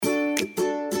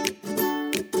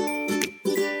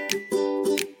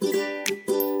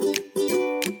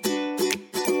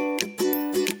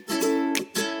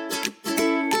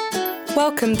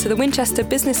Welcome to the Winchester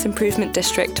Business Improvement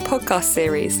District podcast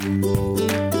series.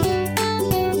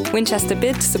 Winchester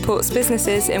BID supports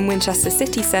businesses in Winchester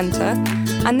city centre,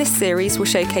 and this series will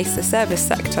showcase the service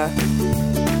sector.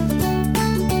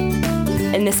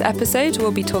 In this episode,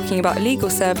 we'll be talking about legal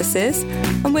services,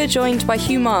 and we're joined by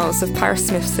Hugh Miles of Paris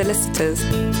Smith Solicitors.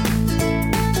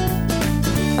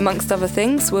 Amongst other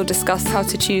things, we'll discuss how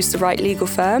to choose the right legal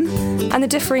firm and the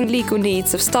differing legal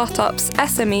needs of startups,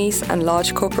 SMEs and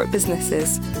large corporate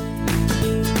businesses.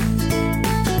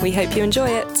 We hope you enjoy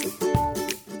it.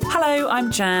 Hello,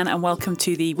 I'm Jan and welcome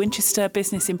to the Winchester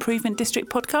Business Improvement District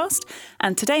podcast.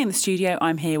 And today in the studio,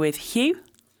 I'm here with Hugh.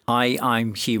 Hi,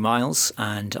 I'm Hugh Miles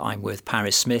and I'm with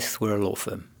Paris Smith. We're a law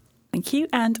firm. Thank you.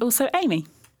 And also Amy.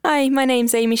 Hi, my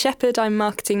name's Amy Shepherd. I'm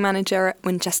Marketing Manager at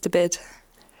Winchester BID.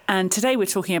 And today we're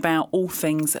talking about all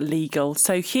things legal.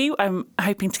 So Hugh, I'm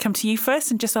hoping to come to you first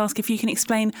and just ask if you can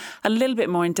explain a little bit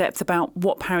more in depth about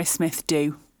what Paris Smith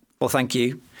do. Well, thank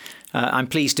you. I'm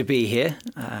pleased to be here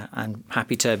and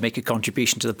happy to make a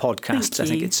contribution to the podcast. I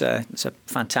think it's a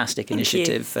fantastic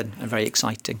initiative and very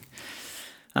exciting.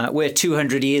 We're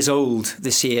 200 years old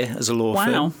this year as a law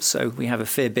firm, so we have a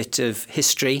fair bit of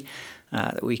history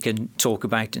that we can talk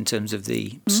about in terms of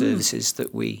the services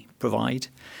that we provide.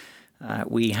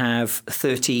 We have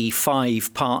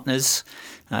 35 partners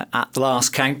at the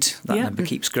last count. That number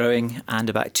keeps growing, and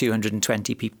about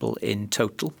 220 people in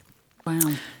total.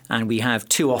 Wow. And we have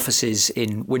two offices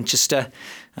in Winchester.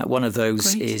 One of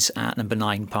those is at number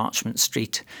 9 Parchment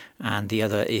Street, and the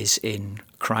other is in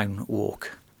Crown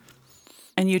Walk.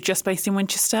 And you're just based in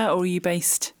Winchester, or are you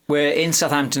based? We're in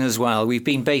Southampton as well. We've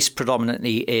been based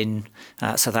predominantly in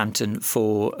Southampton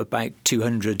for about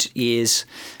 200 years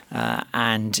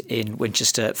and in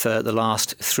Winchester for the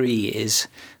last 3 years,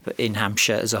 but in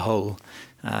Hampshire as a whole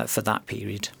for that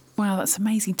period. Wow, that's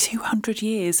amazing. 200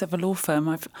 years of a law firm.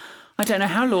 I don't know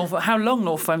how long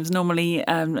law firms normally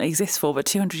exist for, but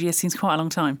 200 years seems quite a long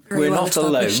time. We're not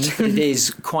alone. It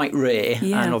is quite rare,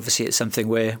 and obviously it's something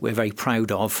we're very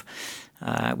proud of.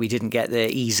 We didn't get there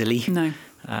easily. No.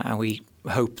 And we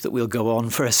hope that we'll go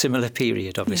on for a similar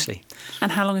period, obviously. Yeah.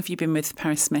 And how long have you been with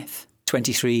Paris Smith?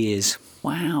 23 years.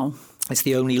 Wow. It's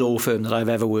the only law firm that I've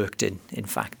ever worked in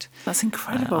fact. That's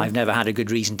incredible. I've never had a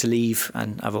good reason to leave,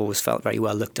 and I've always felt very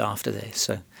well looked after there.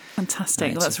 So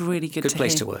fantastic. Well, that's really good to hear. Good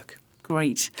place to work.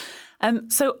 Great.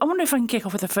 So I wonder if I can kick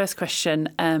off with the first question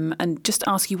and just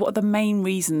ask you, what are the main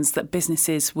reasons that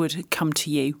businesses would come to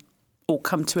you or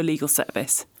come to a legal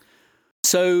service?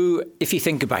 So if you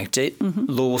think about it,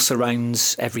 law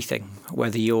surrounds everything,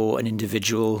 whether you're an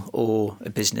individual or a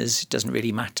business, it doesn't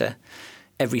really matter.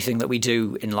 Everything that we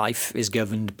do in life is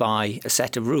governed by a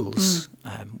set of rules,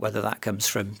 whether that comes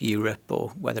from Europe or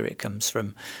whether it comes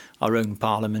from our own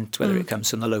parliament, whether it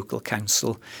comes from the local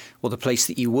council or the place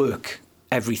that you work.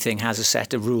 Everything has a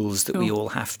set of rules that we all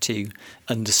have to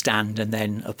understand and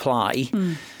then apply.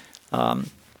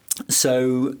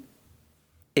 So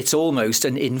it's almost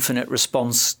an infinite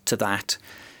response to that.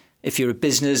 If you're a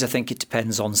business, I think it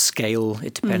depends on scale.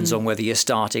 It depends on whether you're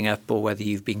starting up or whether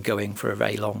you've been going for a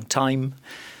very long time.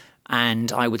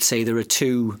 And I would say there are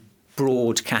two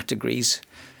broad categories.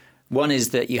 One is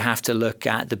that you have to look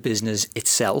at the business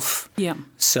itself. Yeah.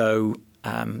 So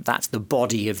that's the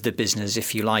body of the business,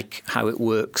 if you like, how it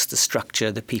works, the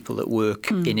structure, the people that work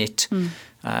in it,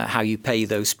 how you pay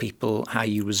those people, how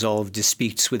you resolve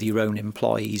disputes with your own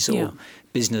employees or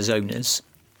business owners.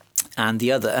 And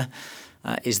the other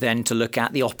is then to look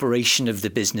at the operation of the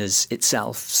business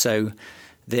itself. So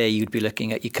there you'd be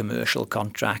looking at your commercial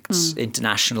contracts,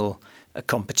 international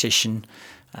competition,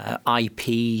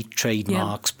 IP,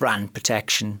 trademarks, brand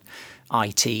protection,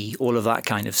 IT, all of that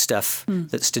kind of stuff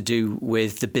that's to do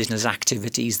with the business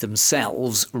activities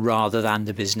themselves rather than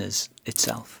the business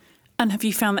itself. And have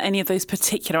you found that any of those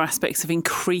particular aspects have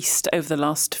increased over the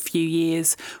last few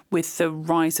years with the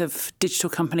rise of digital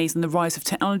companies and the rise of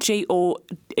technology, or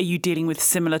are you dealing with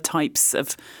similar types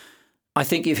of? I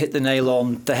think you've hit the nail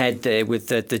on the head there with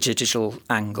the digital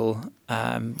angle.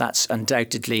 That's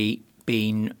undoubtedly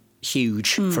been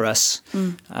huge for us,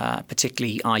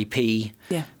 particularly IP,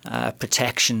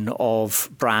 protection of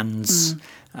brands,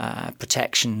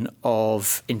 protection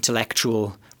of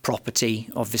intellectual property,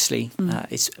 obviously.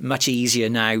 It's much easier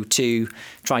now to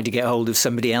try to get hold of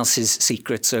somebody else's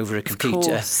secrets over a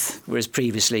computer, whereas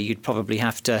previously you'd probably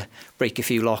have to break a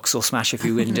few locks or smash a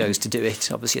few windows to do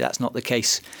it. Obviously, that's not the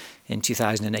case in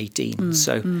 2018.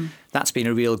 So that's been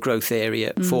a real growth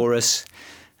area for us.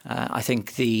 I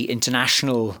think the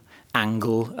international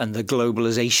angle and the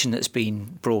globalisation that's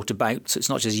been brought about, so it's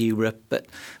not just Europe, but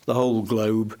the whole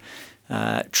globe,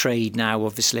 Trade now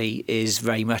obviously is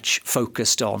very much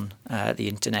focused on the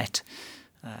internet.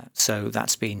 So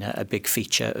that's been a big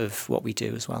feature of what we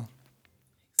do as well.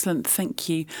 Excellent, thank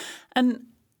you. And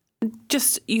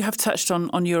just, you have touched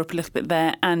on Europe a little bit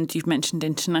there, and you've mentioned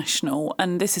international,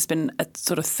 and this has been a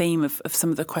sort of theme of some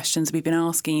of the questions we've been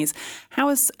asking is, how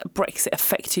has Brexit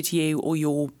affected you or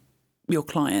your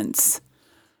clients?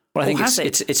 Well, I think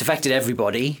it's affected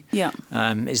everybody, yeah.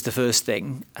 Is the first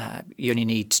thing. You only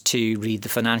need to read the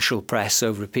financial press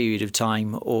over a period of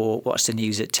time or watch the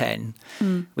news at 10.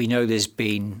 We know there's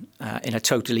been, in a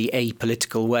totally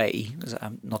apolitical way,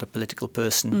 I'm not a political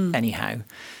person anyhow,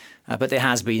 but there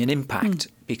has been an impact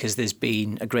because there's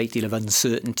been a great deal of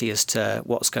uncertainty as to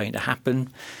what's going to happen,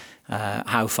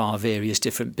 how far various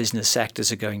different business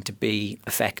sectors are going to be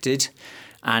affected.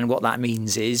 And what that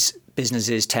means is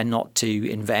businesses tend not to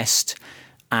invest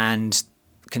and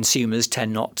consumers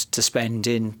tend not to spend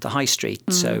in the high street.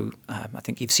 So I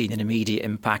think you've seen an immediate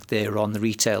impact there on the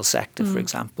retail sector, for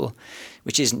example,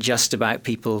 which isn't just about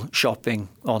people shopping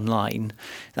online.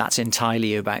 That's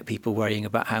entirely about people worrying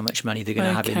about how much money they're going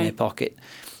to have in their pocket,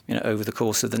 over the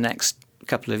course of the next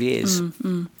couple of years.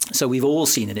 So we've all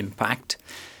seen an impact.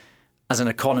 As an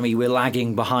economy, we're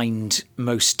lagging behind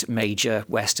most major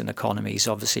Western economies,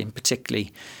 obviously, and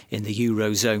particularly in the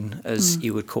Eurozone, as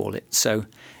you would call it. So,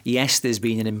 yes, there's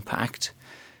been an impact.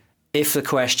 If the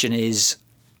question is,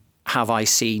 have I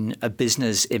seen a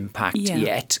business impact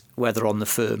yet, whether on the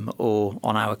firm or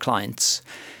on our clients,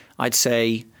 I'd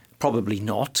say probably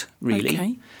not, really.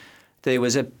 Okay. There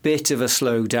was a bit of a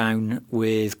slowdown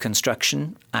with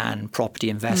construction and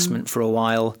property investment for a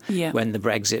while when the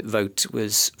Brexit vote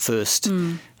was first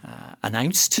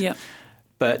announced. Yeah.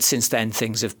 But since then,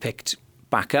 things have picked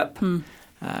back up.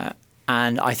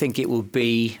 And I think it will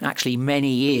be actually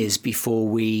many years before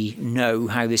we know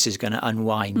how this is going to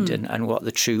unwind and what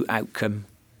the true outcome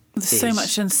There's is. so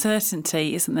much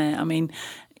uncertainty, isn't there? I mean,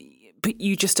 but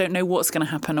you just don't know what's going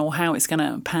to happen or how it's going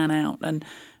to pan out. And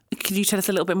could you tell us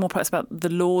a little bit more perhaps about the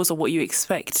laws or what you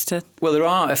expect to? Well, there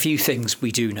are a few things we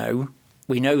do know.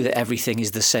 We know that everything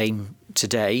is the same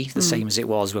today, the same as it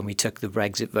was when we took the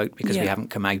Brexit vote, because we haven't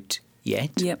come out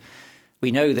yet. Yep.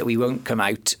 We know that we won't come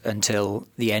out until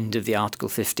the end of the Article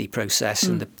 50 process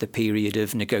and the period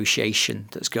of negotiation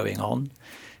that's going on.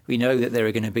 We know that there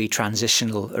are going to be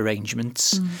transitional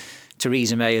arrangements.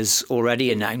 Theresa May has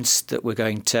already announced that we're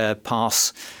going to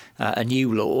pass a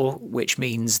new law, which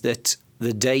means that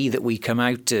the day that we come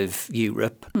out of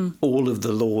Europe, all of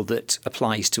the law that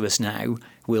applies to us now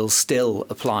will still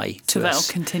apply to us. So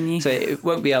that'll continue. So it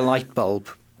won't be a light bulb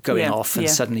going off and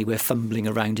suddenly we're fumbling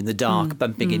around in the dark,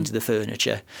 bumping into the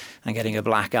furniture and getting a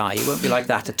black eye. It won't be like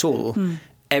that at all.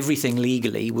 Everything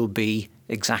legally will be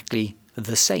exactly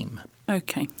the same.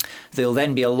 Okay. There'll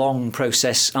then be a long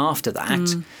process after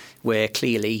that where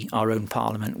clearly our own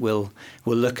Parliament will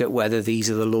look at whether these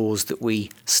are the laws that we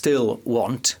still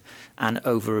want, and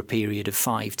over a period of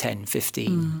 5, 10,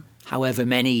 15, however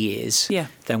many years,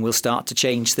 then we'll start to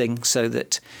change things so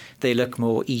that they look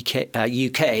more UK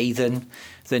than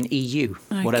EU,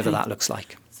 whatever that looks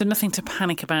like. So nothing to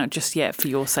panic about just yet for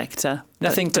your sector?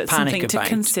 Nothing to panic something about. To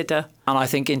consider. And I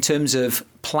think in terms of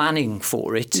planning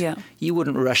for it, you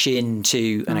wouldn't rush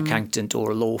into an accountant or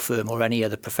a law firm or any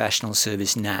other professional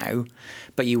service now,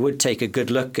 but you would take a good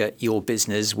look at your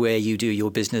business, where you do your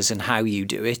business and how you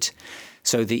do it,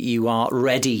 so that you are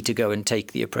ready to go and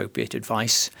take the appropriate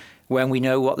advice when we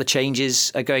know what the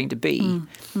changes are going to be.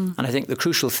 And I think the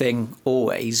crucial thing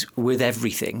always with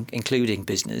everything, including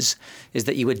business, is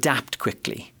that you adapt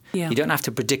quickly. You don't have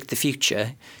to predict the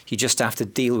future. You just have to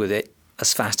deal with it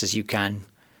as fast as you can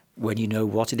when you know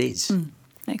what it is.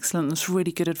 Excellent. That's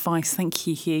really good advice. Thank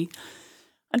you, Hugh.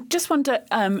 I just wonder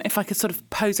if I could sort of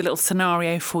pose a little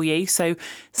scenario for you. So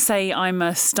say I'm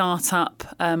a startup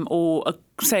or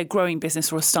say a growing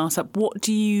business or a startup. What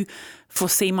do you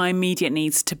foresee my immediate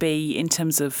needs to be in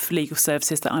terms of legal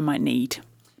services that I might need?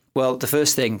 Well, the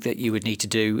first thing that you would need to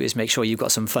do is make sure you've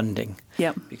got some funding.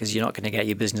 Yep. Because you're not going to get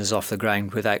your business off the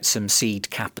ground without some seed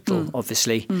capital,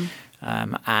 obviously.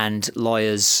 And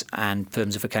lawyers and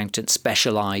firms of accountants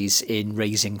specialise in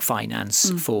raising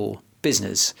finance for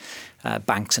business.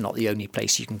 Banks are not the only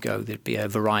place you can go. There'd be a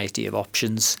variety of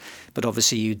options. But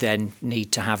obviously you then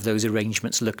need to have those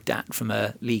arrangements looked at from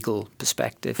a legal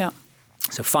perspective. Yeah.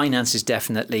 So finance is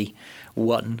definitely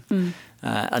one.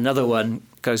 Another one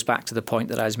goes back to the point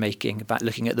that I was making about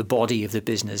looking at the body of the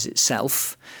business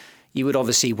itself. you would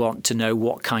obviously want to know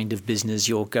what kind of business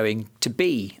you're going to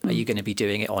be. Are you going to be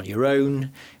doing it on your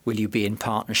own? Will you be in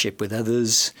partnership with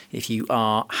others? If you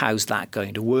are, how's that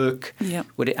going to work? Yep.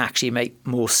 Would it actually make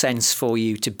more sense for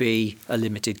you to be a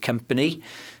limited company?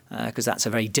 Because that's a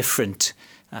very different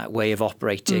way of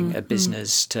operating a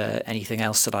business to anything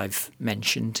else that I've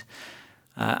mentioned,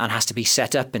 and has to be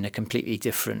set up in a completely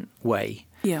different way.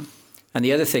 Yeah. And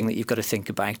the other thing that you've got to think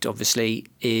about, obviously,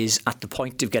 is at the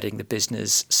point of getting the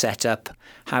business set up,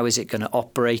 how is it going to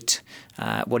operate?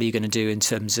 What are you going to do in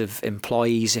terms of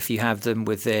employees if you have them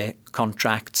with their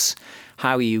contracts?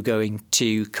 How are you going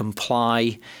to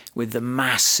comply with the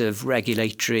massive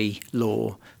regulatory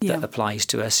law that applies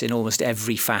to us in almost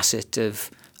every facet of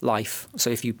life? So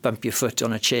if you bump your foot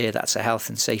on a chair, that's a health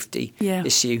and safety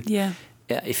issue. Yeah.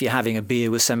 If you're having a beer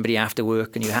with somebody after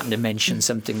work and you happen to mention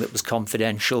something that was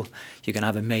confidential, you're going to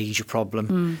have a major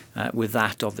problem with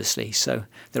that, obviously. So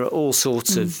there are all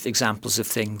sorts of examples of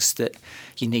things that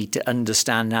you need to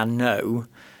understand and know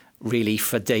really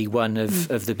for day one of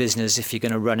the business if you're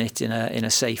going to run it in a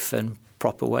safe and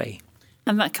proper way.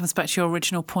 And that comes back to your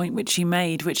original point, which you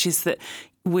made, which is that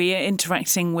we are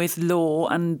interacting with law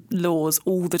and laws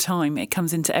all the time. It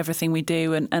comes into everything we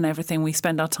do and everything we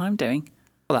spend our time doing.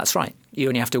 Well, that's right. You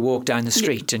only have to walk down the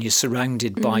street and you're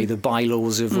surrounded by the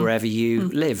bylaws of wherever you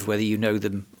live, whether you know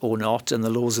them or not, and the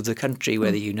laws of the country,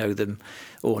 whether you know them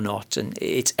or not. And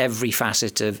it's every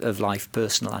facet of life,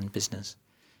 personal and business.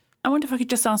 I wonder if I could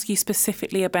just ask you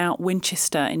specifically about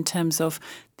Winchester in terms of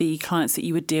the clients that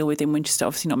you would deal with in Winchester,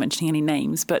 obviously not mentioning any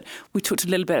names, but we talked a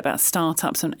little bit about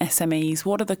startups and SMEs.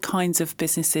 What are the kinds of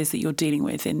businesses that you're dealing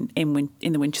with in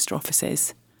the Winchester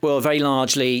offices? Well, very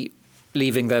largely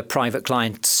leaving the private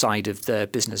client side of the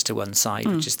business to one side,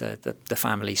 which is the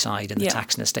family side and the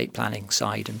tax and estate planning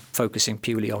side, and focusing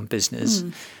purely on business.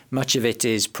 Much of it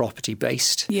is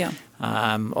property-based. Yeah.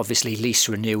 Obviously, lease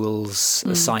renewals,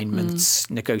 assignments,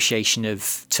 negotiation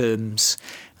of terms,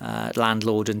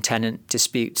 landlord and tenant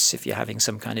disputes if you're having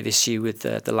some kind of issue with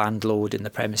the landlord in the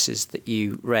premises that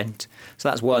you rent. So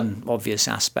that's one obvious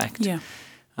aspect. Yeah.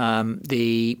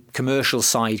 The commercial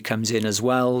side comes in as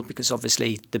well, because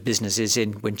obviously the businesses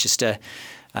in Winchester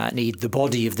need the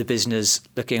body of the business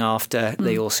looking after.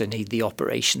 They also need the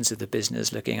operations of the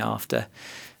business looking after.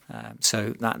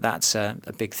 So that's a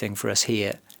big thing for us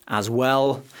here as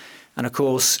well. And of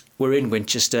course, we're in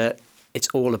Winchester. It's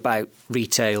all about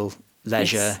retail,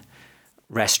 leisure,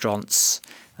 restaurants,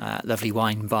 lovely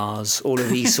wine bars, all of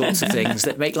these sorts of things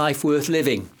that make life worth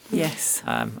living. Yes.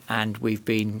 And we've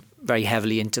been very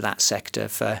heavily into that sector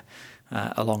for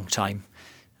a long time.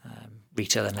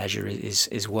 Retail and leisure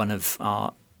is one of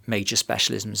our major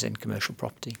specialisms in commercial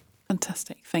property.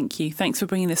 Fantastic. Thank you. Thanks for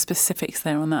bringing the specifics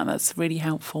there on that. That's really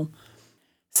helpful.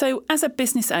 So as a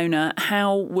business owner,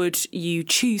 how would you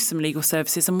choose some legal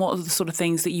services, and what are the sort of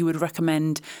things that you would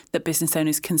recommend that business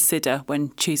owners consider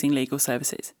when choosing legal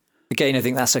services? Again, I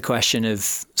think that's a question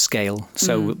of scale.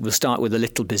 So we'll start with a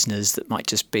little business that might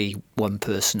just be one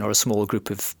person or a small group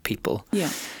of people. Yeah.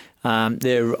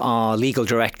 There are legal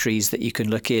directories that you can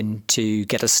look in to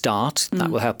get a start. That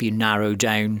will help you narrow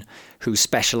down who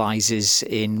specialises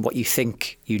in what you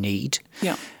think you need.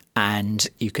 Yeah. And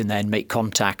you can then make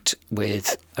contact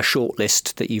with a short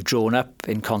list that you've drawn up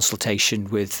in consultation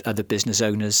with other business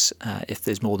owners, if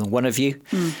there's more than one of you.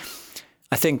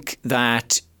 I think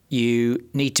that you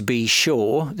need to be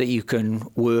sure that you can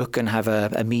work and have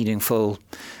a meaningful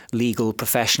legal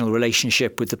professional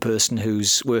relationship with the person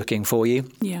who's working for you.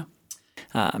 Yeah.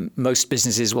 Most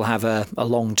businesses will have a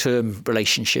long-term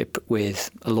relationship with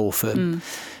a law firm,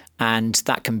 and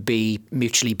that can be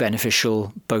mutually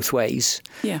beneficial both ways.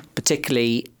 Yeah.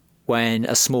 Particularly when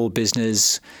a small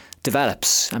business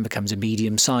develops and becomes a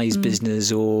medium-sized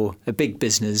business or a big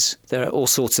business. There are all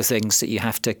sorts of things that you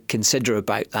have to consider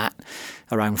about that,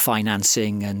 around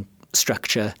financing and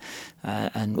structure,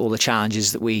 and all the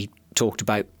challenges that we talked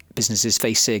about businesses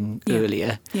facing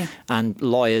earlier. Yeah. And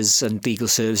lawyers and legal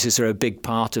services are a big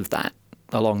part of that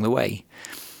along the way.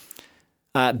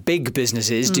 Big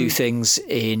businesses do things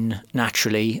in,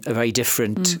 naturally, a very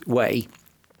different way.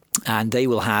 And they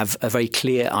will have a very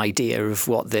clear idea of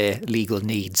what their legal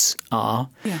needs are.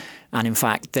 Yeah. And in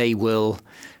fact, they'll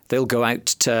go out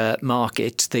to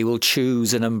market. They will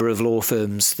choose a number of law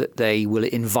firms that they will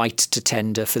invite to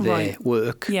tender for their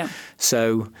work. Yeah.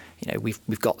 So,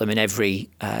 we've got them in every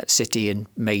city and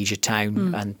major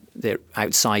town, and they're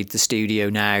outside the studio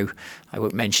now. I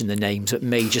won't mention the names, but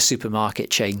major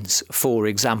supermarket chains, for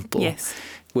example. Yes.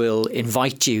 will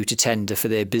invite you to tender for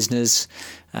their business.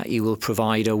 You will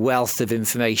provide a wealth of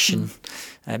information,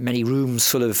 many rooms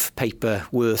full of paper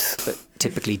worth, but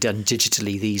typically done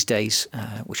digitally these days,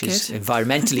 which is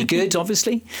environmentally good,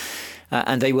 obviously.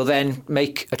 And they will then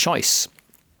make a choice.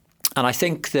 And I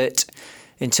think that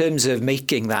in terms of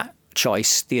making that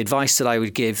choice, the advice that I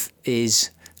would give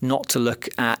is not to look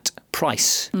at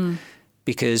price.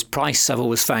 Because price, I've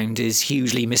always found, is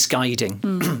hugely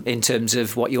misguiding in terms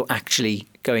of what you're actually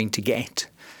going to get.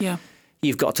 Yeah.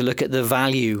 You've got to look at the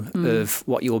value of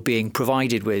what you're being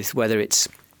provided with, whether it's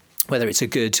a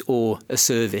good or a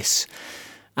service.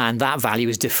 And that value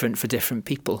is different for different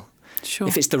people. Sure.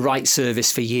 If it's the right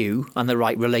service for you and the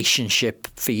right relationship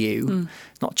for you,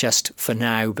 not just for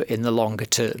now, but in the longer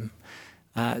term,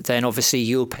 then obviously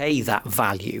you'll pay that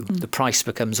value. The price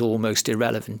becomes almost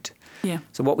irrelevant. Yeah.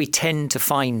 So what we tend to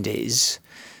find is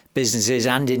businesses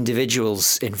and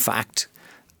individuals, in fact,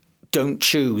 don't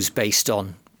choose based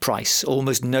on price.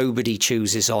 Almost nobody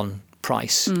chooses on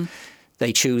price.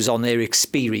 They choose on their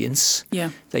experience. Yeah.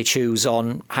 They choose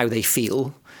on how they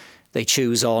feel. They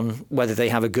choose on whether they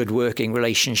have a good working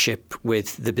relationship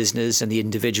with the business and the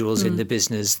individuals in the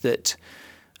business that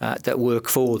work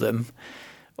for them.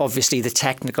 Obviously, the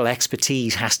technical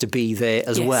expertise has to be there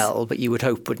as well, but you would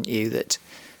hope, wouldn't you, that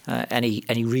any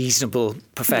reasonable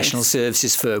professional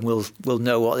services firm will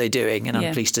know what they're doing, and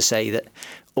I'm pleased to say that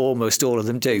almost all of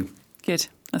them do. Good.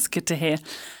 That's good to hear.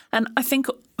 And I think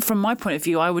from my point of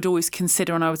view, I would always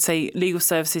consider, and I would say legal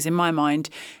services, in my mind,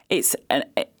 it's an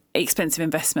expensive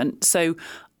investment. So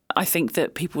I think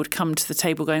that people would come to the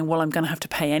table going, well, I'm going to have to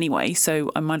pay anyway,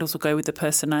 so I might also go with the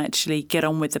person I actually get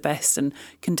on with the best and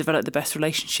can develop the best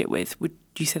relationship with. Would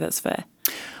you say that's fair?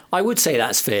 I would say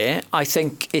that's fair. I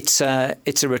think it's a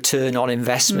return on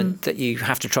investment that you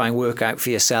have to try and work out for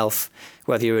yourself,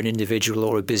 whether you're an individual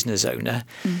or a business owner.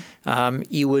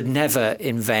 You would never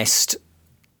invest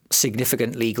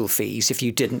significant legal fees if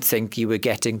you didn't think you were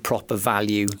getting proper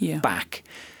value back.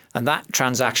 And that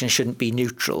transaction shouldn't be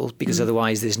neutral, because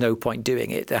otherwise there's no point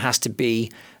doing it. There has to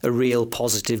be a real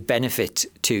positive benefit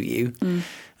to you.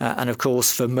 And of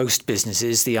course, for most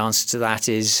businesses, the answer to that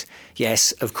is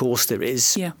yes, of course there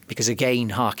is. Because again,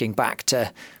 harking back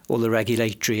to all the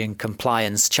regulatory and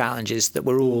compliance challenges that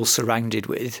we're all surrounded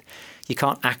with, you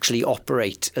can't actually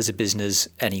operate as a business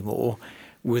anymore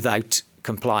without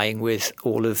complying with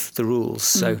all of the rules.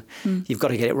 So you've got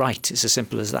to get it right. It's as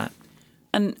simple as that.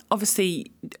 And obviously,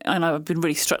 and I've been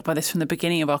really struck by this from the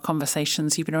beginning of our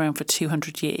conversations, you've been around for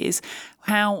 200 years.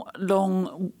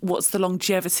 What's the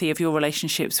longevity of your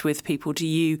relationships with people?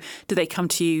 Do they come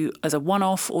to you as a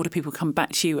one-off, or do people come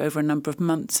back to you over a number of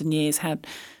months and years?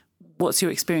 What's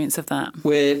your experience of that?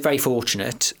 We're very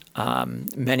fortunate.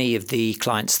 Many of the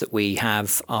clients that we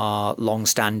have are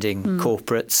long-standing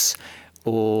corporates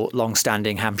or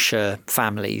long-standing Hampshire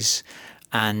families.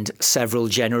 And several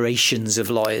generations of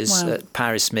lawyers at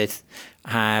Paris Smith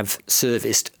have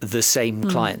serviced the same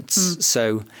clients.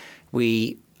 So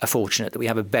we are fortunate that we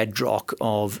have a bedrock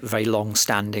of very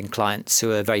long-standing clients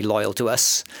who are very loyal to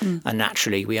us. And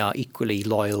naturally, we are equally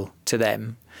loyal to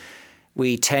them.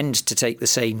 We tend to take the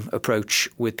same approach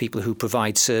with people who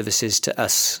provide services to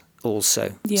us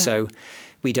also. So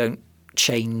we don't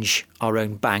change our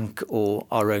own bank or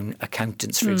our own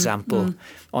accountants, for example,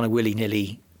 on a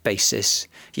willy-nilly basis.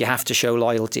 You have to show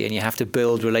loyalty and you have to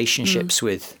build relationships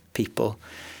with people,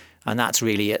 and that's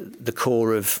really at the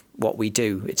core of what we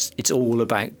do. It's all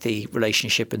about the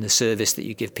relationship and the service that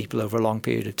you give people over a long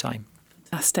period of time.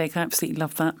 Fantastic. I absolutely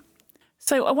love that.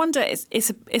 So I wonder, it's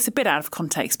a bit out of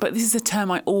context, but this is a term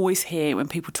I always hear when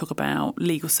people talk about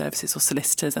legal services or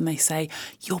solicitors, and they say,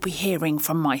 you'll be hearing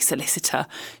from my solicitor.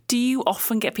 Do you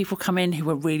often get people come in who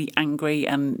are really angry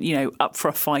and, up for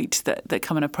a fight that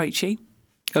come and approach you?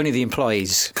 Only the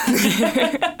employees.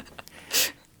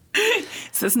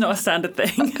 So it's not a standard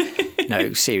thing.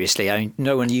 No, seriously. I mean,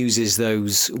 no one uses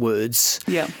those words.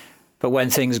 Yeah. But when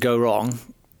things go wrong,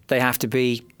 they have to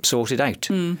be sorted out.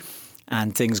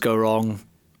 And things go wrong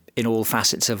in all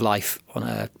facets of life on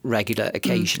a regular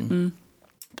occasion.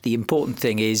 The important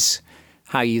thing is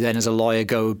how you then as a lawyer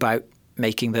go about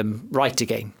making them right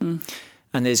again.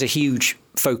 And there's a huge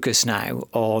focus now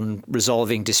on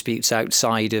resolving disputes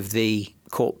outside of the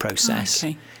court process.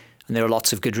 And there are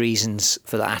lots of good reasons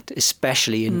for that,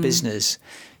 especially in business.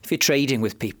 If you're trading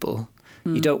with people,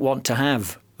 you don't want to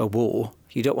have a war.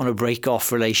 You don't want to break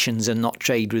off relations and not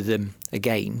trade with them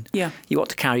again. You want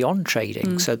to carry on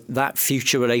trading. So that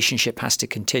future relationship has to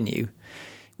continue,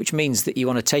 which means that you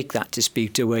want to take that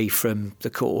dispute away from the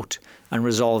court and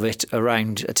resolve it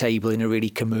around a table in a really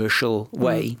commercial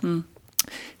way,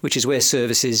 which is where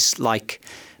services like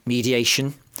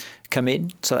mediation come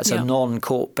in. So that's a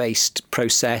non-court-based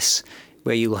process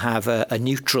where you'll have a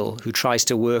neutral who tries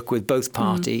to work with both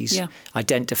parties,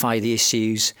 identify the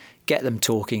issues, get them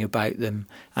talking about them,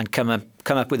 and come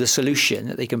up with a solution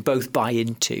that they can both buy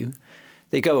into.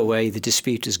 They go away, the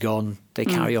dispute is gone, they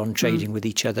carry on trading with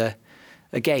each other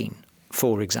again,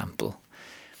 for example.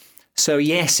 So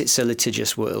yes, it's a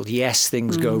litigious world. Yes,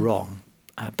 things go wrong.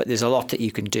 But there's a lot that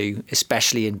you can do,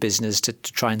 especially in business, to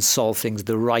try and solve things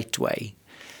the right way.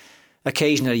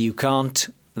 Occasionally you can't.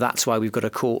 That's why we've got a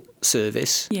court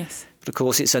service. Yes. But of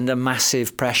course, it's under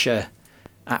massive pressure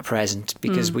at present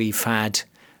because we've had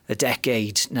a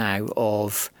decade now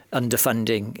of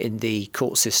underfunding in the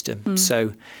court system.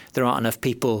 So there aren't enough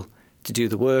people to do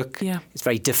the work. Yeah. It's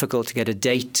very difficult to get a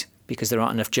date because there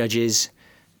aren't enough judges.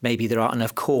 Maybe there aren't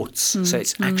enough courts. So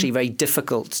it's actually very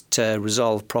difficult to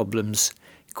resolve problems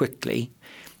quickly.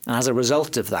 And as a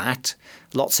result of that,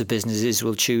 lots of businesses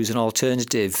will choose an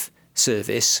alternative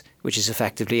service, which is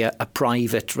effectively a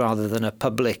private rather than a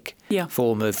public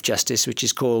form of justice, which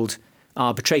is called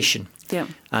arbitration. Yeah.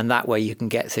 And that way you can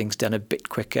get things done a bit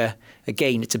quicker.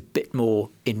 Again, it's a bit more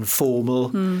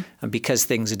informal. And because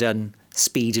things are done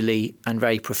speedily and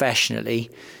very professionally,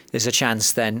 there's a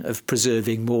chance then of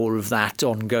preserving more of that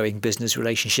ongoing business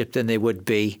relationship than there would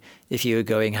be if you were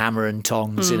going hammer and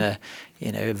tongs in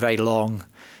a very long,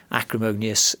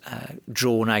 acrimonious,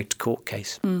 drawn-out court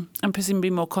case. And presumably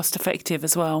more cost-effective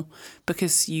as well,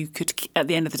 because you could, at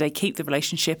the end of the day, keep the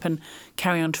relationship and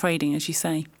carry on trading, as you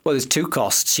say. Well, there's two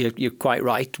costs. You're quite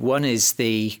right. One is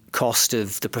the cost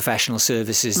of the professional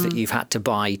services that you've had to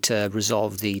buy to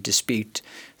resolve the dispute.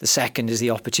 The second is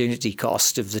the opportunity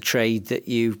cost of the trade that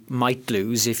you might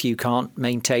lose if you can't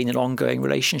maintain an ongoing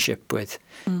relationship with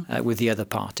the other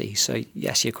party. So,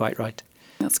 yes, you're quite right.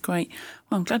 That's great.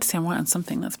 Well, I'm glad to see I'm right on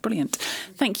something. That's brilliant.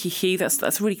 Thank you, Hugh.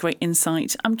 That's really great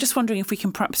insight. I'm just wondering if we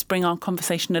can perhaps bring our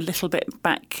conversation a little bit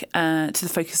back to the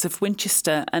focus of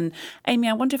Winchester. And Amy,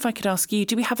 I wonder if I could ask you,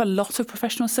 do we have a lot of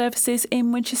professional services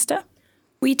in Winchester?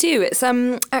 We do. It's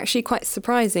actually quite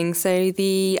surprising. So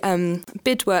the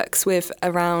bid works with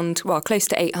around, close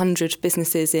to 800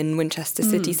 businesses in Winchester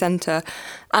city centre.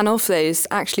 And of those,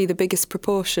 actually the biggest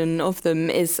proportion of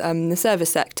them is the service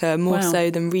sector, more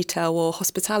so than retail or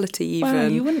hospitality even. Wow,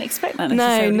 you wouldn't expect that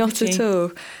necessarily. No, not at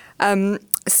all.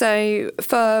 So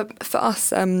for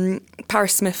us,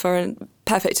 Paris Smith are a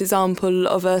perfect example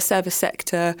of a service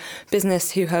sector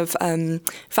business who have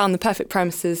found the perfect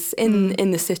premises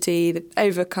in the city. They've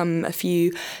overcome a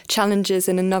few challenges.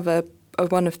 In another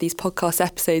one of these podcast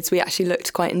episodes, we actually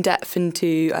looked quite in depth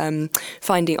into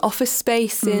finding office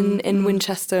space in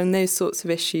Winchester and those sorts of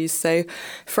issues. So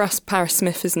for us, Paris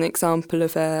Smith is an example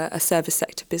of a service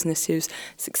sector business who's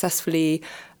successfully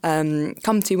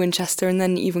come to Winchester and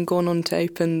then even gone on to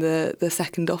open the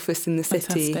second office in the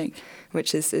city. Fantastic.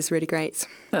 Which is really great.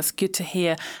 That's good to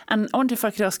hear. And I wonder if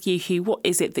I could ask you, Hugh, what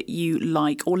is it that you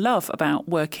like or love about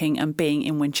working and being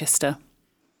in Winchester?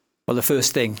 Well, the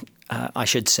first thing I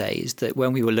should say is that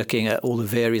when we were looking at all the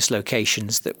various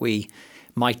locations that we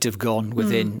might have gone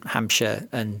within Hampshire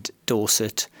and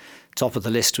Dorset, top of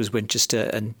the list was Winchester,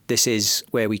 and this is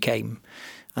where we came.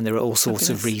 And there are all sorts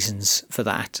of reasons for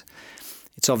that.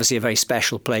 It's obviously a very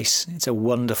special place. It's a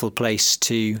wonderful place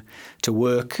to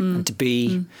work and to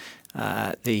be.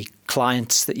 The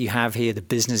clients that you have here, the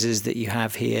businesses that you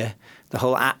have here, the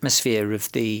whole atmosphere of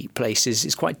the places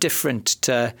is quite different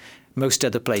to most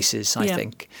other places, I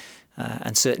think.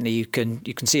 And certainly you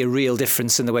can see a real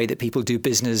difference in the way that people do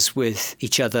business with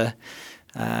each other.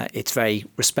 It's very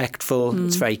respectful,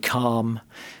 it's very calm.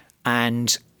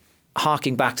 And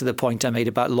harking back to the point I made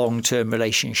about long-term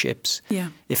relationships,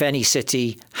 if any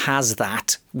city has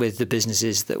that with the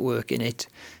businesses that work in it,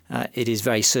 it is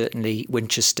very certainly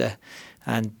Winchester.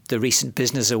 And the recent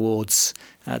business awards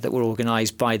that were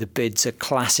organised by the BID's a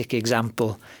classic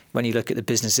example when you look at the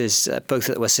businesses, both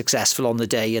that were successful on the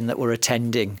day and that were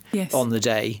attending on the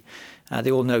day.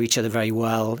 They all know each other very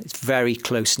well. It's very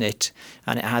close-knit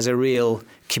and it has a real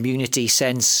community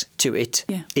sense to it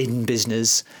in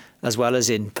business as well as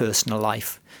in personal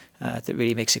life that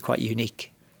really makes it quite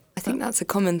unique. I think that's a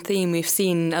common theme. We've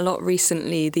seen a lot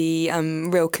recently, the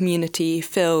real community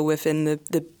feel within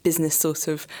the business sort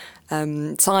of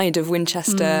side of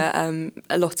Winchester.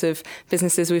 A lot of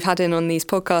businesses we've had in on these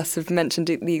podcasts have mentioned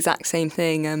the exact same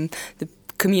thing. The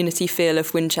community feel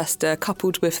of Winchester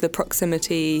coupled with the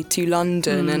proximity to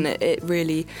London and it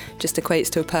really just equates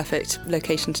to a perfect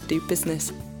location to do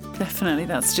business. Definitely,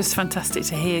 that's just fantastic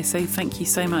to hear. So thank you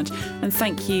so much. And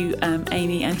thank you,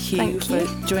 Amy and Hugh, for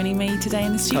joining me today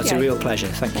in the studio. It's a real pleasure.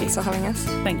 Thank you. Thanks for having us.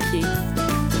 Thank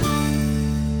you.